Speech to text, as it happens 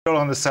Still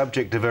on the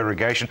subject of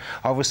irrigation,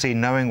 obviously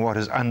knowing what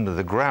is under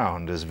the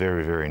ground is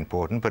very, very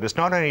important, but it's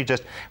not only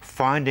just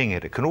finding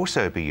it, it can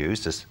also be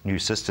used, this new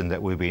system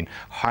that we've been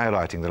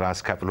highlighting the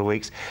last couple of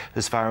weeks,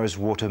 as far as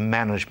water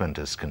management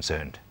is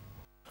concerned.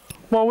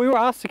 Well, we were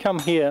asked to come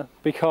here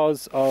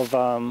because of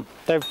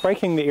they're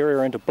breaking the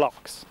area into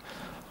blocks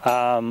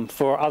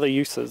for other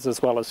uses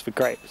as well as for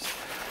grapes.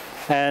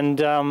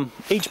 And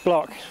each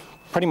block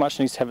pretty much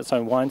needs to have its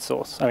own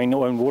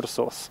own water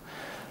source.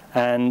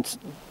 And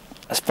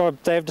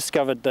they've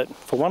discovered that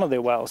for one of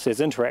their wells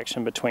there's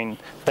interaction between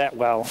that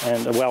well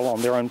and a well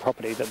on their own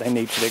property that they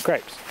need for their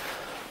grapes.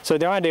 So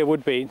the idea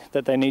would be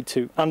that they need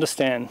to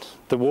understand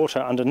the water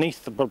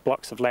underneath the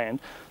blocks of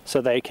land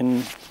so they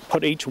can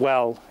put each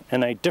well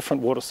in a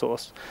different water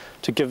source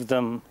to give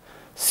them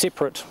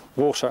separate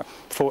water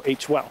for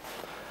each well.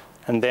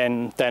 And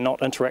then they're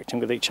not interacting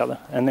with each other.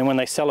 And then when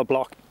they sell a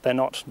block, they're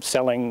not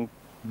selling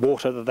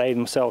water that they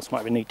themselves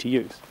might need to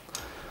use.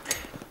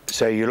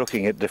 So you're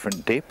looking at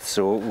different depths,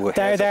 or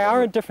they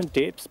are at different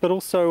depths, but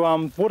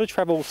also water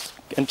travels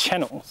in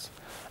channels,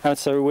 and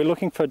so we're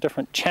looking for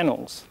different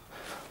channels.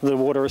 The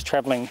water is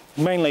travelling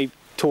mainly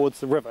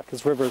towards the river,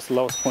 because the river is the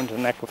lowest point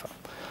in an aquifer.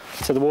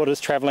 So the water is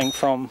travelling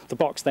from the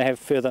box they have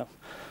further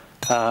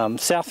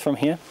south from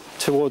here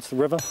towards the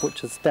river,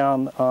 which is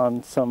down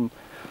on some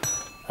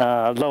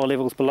lower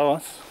levels below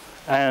us,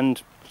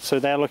 and so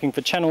they're looking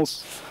for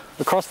channels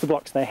across the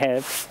blocks they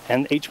have,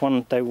 and each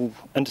one they will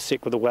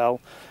intersect with a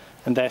well.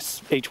 And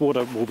each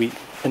water will be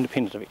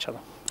independent of each other.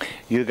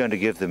 You're going to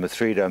give them a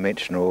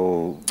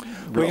three-dimensional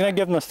block? We're going to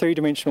give them a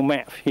three-dimensional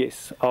map,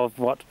 yes, of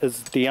what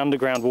is the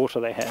underground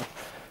water they have.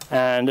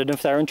 And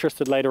if they're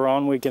interested later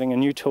on, we're getting a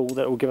new tool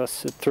that will give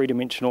us a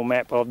three-dimensional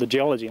map of the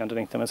geology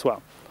underneath them as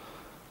well.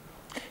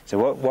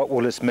 So what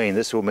will this mean?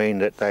 This will mean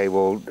that they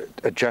will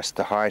adjust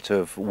the height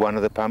of one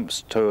of the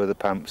pumps, two of the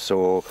pumps,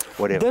 or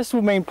whatever? This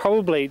will mean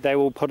probably they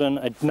will put in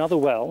another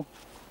well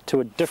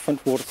to a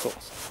different water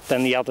source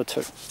than the other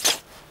two.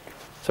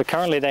 So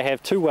currently they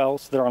have two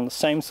wells that are on the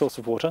same source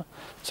of water,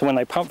 so when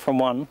they pump from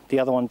one, the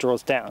other one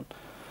draws down.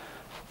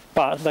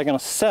 But they're going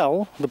to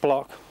sell the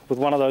block with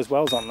one of those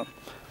wells on them,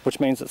 which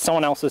means that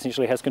someone else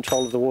essentially has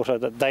control of the water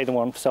that they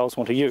themselves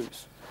want to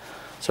use.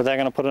 So they're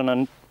going to put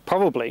in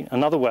probably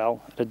another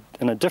well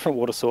in a different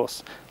water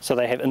source, so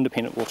they have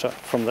independent water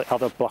from the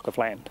other block of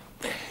land.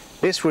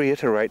 Let's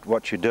reiterate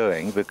what you're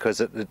doing, because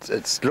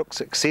it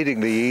looks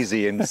exceedingly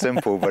easy and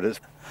simple, but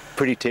it's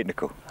pretty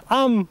technical.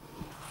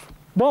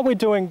 What we're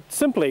doing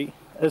simply,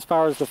 as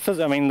far as the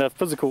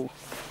physical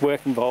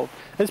work involved,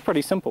 is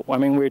pretty simple.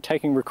 We're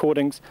taking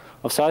recordings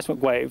of seismic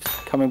waves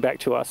coming back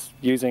to us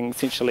using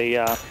essentially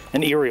an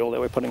aerial that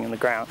we're putting in the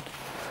ground.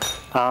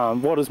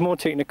 What is more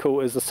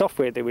technical is the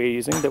software that we're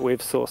using, that we've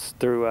sourced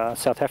through a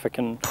South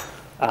African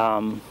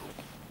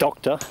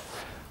doctor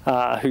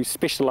who's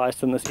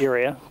specialised in this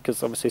area,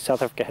 because obviously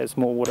South Africa has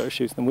more water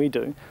issues than we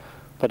do.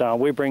 But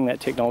we're bringing that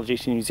technology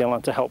to New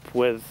Zealand to help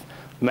with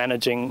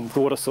managing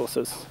water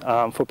sources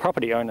for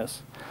property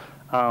owners.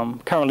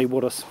 Currently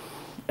water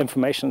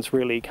information is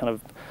really kind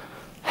of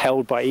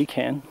held by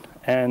Aitken,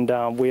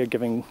 and we are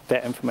giving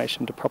that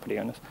information to property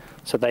owners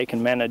so they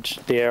can manage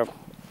their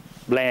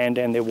land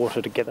and their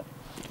water together.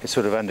 It's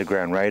sort of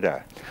underground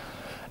radar.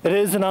 It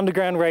is an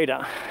underground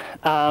radar.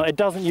 It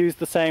doesn't use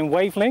the same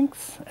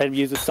wavelengths, it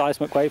uses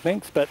seismic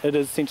wavelengths, but it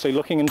is essentially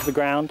looking into the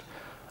ground,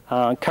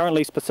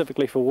 currently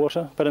specifically for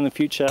water, but in the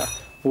future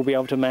we'll be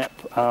able to map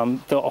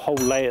the whole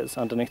layers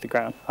underneath the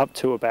ground up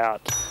to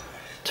about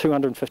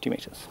 250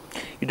 metres.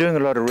 You're doing a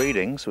lot of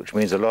readings, which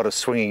means a lot of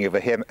swinging of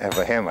a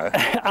hammer.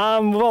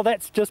 Well,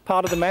 that's just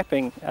part of the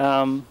mapping.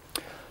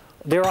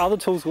 There are other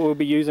tools we'll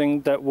be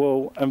using that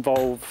will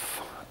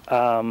involve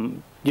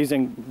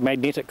using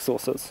magnetic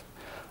sources,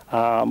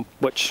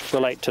 which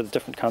relate to the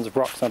different kinds of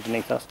rocks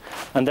underneath us,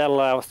 and that'll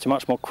allow us to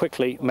much more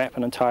quickly map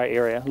an entire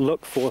area,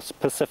 look for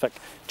specific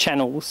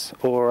channels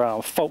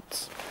or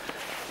faults,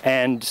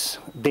 and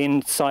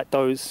then cite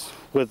those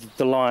with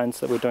the lines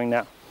that we're doing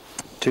now.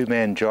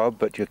 Two-man job,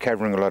 but you're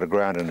covering a lot of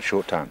ground in a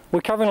short time.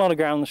 We're covering a lot of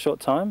ground in a short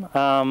time.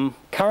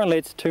 Currently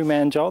it's a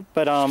two-man job,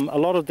 but a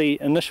lot of the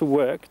initial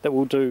work that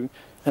we'll do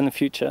in the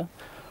future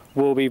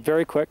will be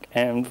very quick,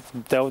 and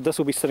this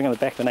will be sitting on the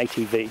back of an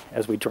ATV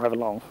as we drive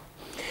along.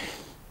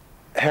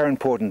 How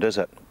important is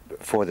it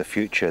for the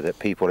future that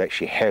people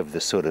actually have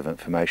this sort of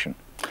information?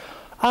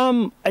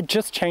 It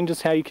just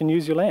changes how you can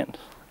use your land.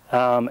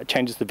 It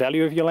changes the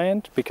value of your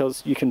land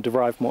because you can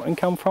derive more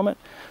income from it,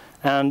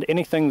 and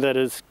anything that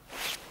is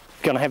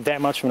going to have that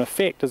much of an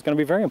effect is going to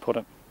be very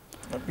important.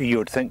 You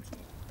would think,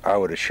 I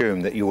would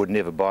assume, that you would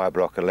never buy a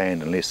block of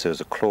land unless there was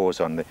a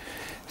clause on the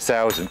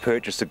sales and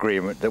purchase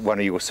agreement that one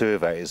of your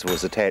surveys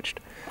was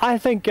attached. I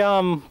think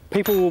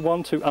people will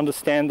want to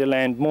understand their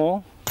land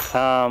more,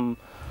 and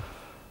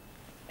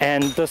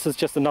this is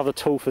just another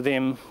tool for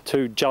them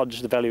to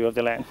judge the value of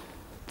their land.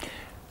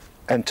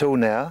 Until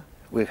now,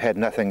 we've had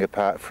nothing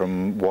apart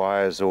from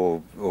wires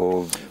or...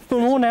 Well,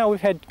 more now we've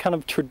had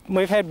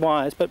we've had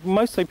wires, but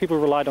mostly people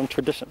relied on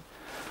tradition.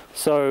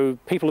 So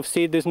people have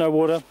said there's no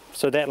water,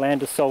 so that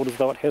land is sold as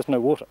though it has no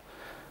water.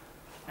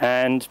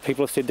 and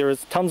people have said there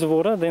is tons of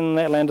water, then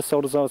that land is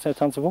sold as though it's had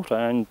tons of water,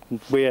 and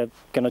we're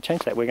going to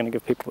change that. We're going to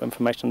give people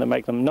information that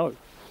make them know.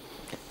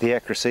 The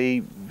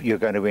accuracy, you're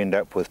going to end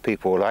up with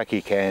people like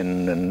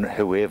Aitken and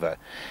whoever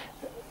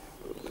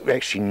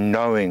actually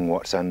knowing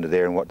what's under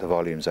there and what the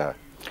volumes are.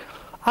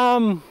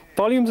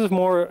 Volumes is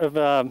more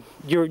of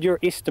you're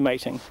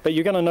estimating, but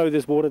you're going to know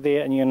there's water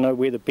there, and you're going to know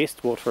where the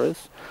best water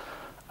is.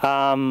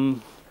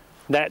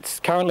 That's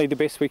currently the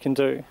best we can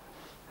do.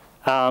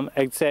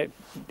 Exact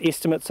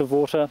estimates of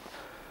water,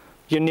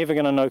 you're never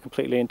going to know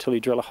completely until you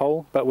drill a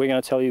hole, but we're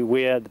going to tell you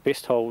where the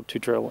best hole to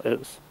drill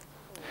is.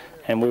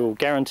 And we will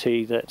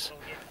guarantee that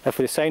if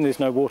we're saying there's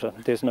no water,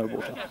 there's no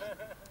water.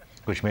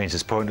 Which means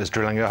it's pointless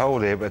drilling a hole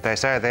there, but they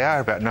say they are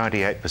about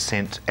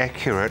 98%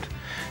 accurate,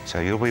 so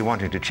you'll be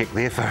wanting to check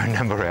their phone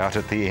number out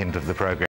at the end of the program.